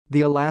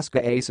The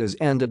Alaska Aces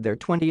ended their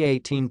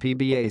 2018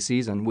 PBA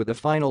season with a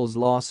finals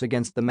loss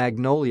against the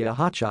Magnolia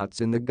Hotshots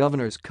in the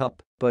Governor's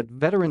Cup, but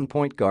veteran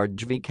point guard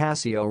Jvee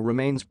Casio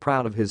remains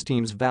proud of his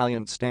team's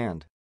valiant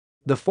stand.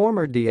 The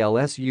former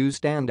DLSU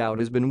standout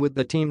has been with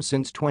the team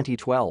since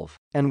 2012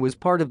 and was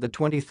part of the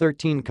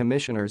 2013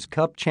 Commissioner's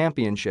Cup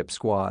championship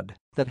squad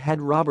that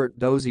had Robert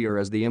Dozier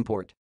as the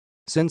import.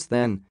 Since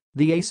then,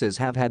 the Aces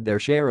have had their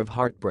share of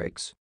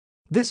heartbreaks.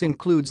 This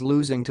includes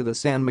losing to the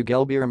San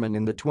Miguel Beermen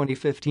in the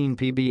 2015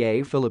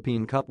 PBA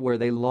Philippine Cup, where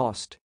they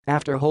lost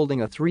after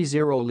holding a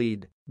 3-0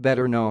 lead,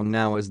 better known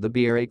now as the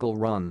Beer-acle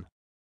run.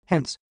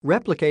 Hence,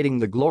 replicating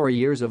the glory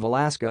years of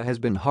Alaska has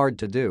been hard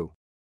to do.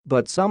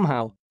 But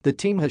somehow, the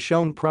team has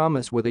shown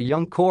promise with a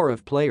young core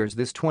of players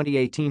this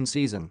 2018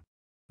 season.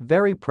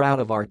 "Very proud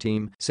of our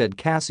team," said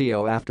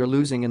Casio after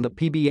losing in the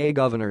PBA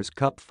Governor's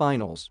Cup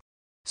finals.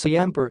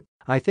 "Siempre,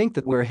 I think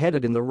that we're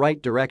headed in the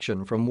right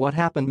direction from what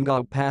happened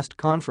ngog past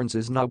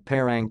conferences ngog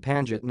parang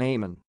panjat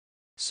naman.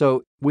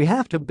 So, we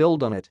have to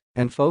build on it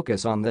and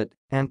focus on that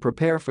and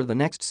prepare for the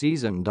next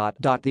season."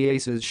 The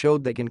Aces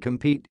showed they can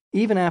compete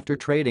even after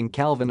trading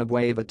Calvin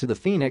Abueva to the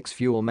Phoenix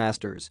Fuel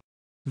Masters.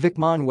 Vic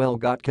Manuel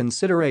got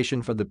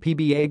consideration for the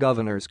PBA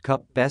Governor's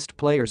Cup Best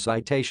Player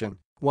citation,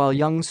 while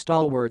young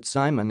stalwart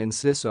Simon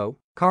Enciso,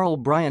 Carl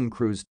Brian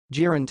Cruz,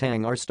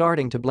 Girantang are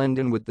starting to blend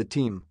in with the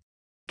team.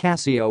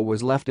 Casio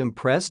was left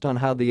impressed on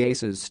how the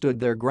Aces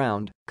stood their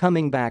ground,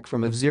 coming back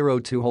from a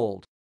 0-2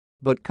 hold.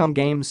 But come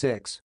Game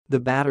 6, the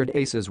battered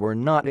Aces were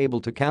not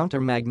able to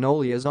counter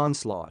Magnolia's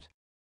onslaught.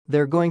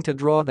 "They're going to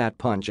draw that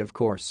punch, of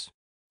course.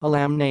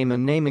 Alam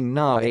naman naming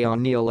na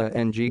on nila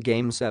ng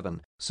Game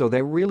 7, so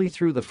they really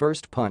threw the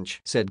first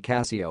punch," said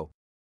Casio.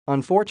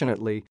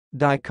 "Unfortunately,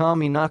 di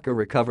kami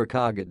naka-recover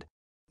kagad.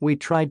 We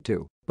tried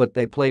to, but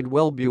they played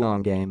well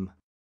buong game.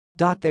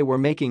 They were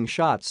making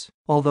shots,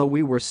 although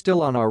we were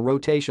still on our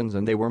rotations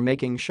and they were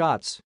making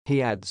shots," he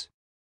adds.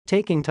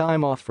 Taking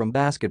time off from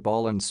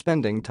basketball and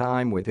spending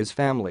time with his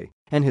family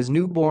and his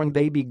newborn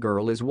baby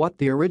girl is what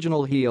the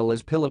original heel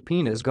as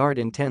Pilipinas guard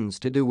intends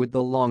to do with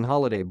the long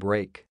holiday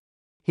break.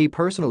 He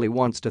personally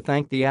wants to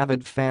thank the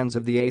avid fans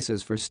of the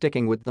Aces for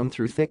sticking with them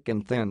through thick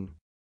and thin.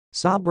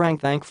 "Sobrang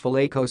thankful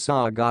ako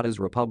sa Agatas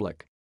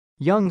Republic.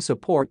 Young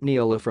support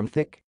nila from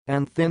thick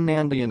and thin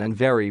Andean and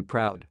very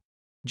proud.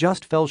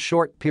 Just fell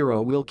short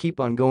pero we'll keep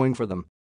on going for them,"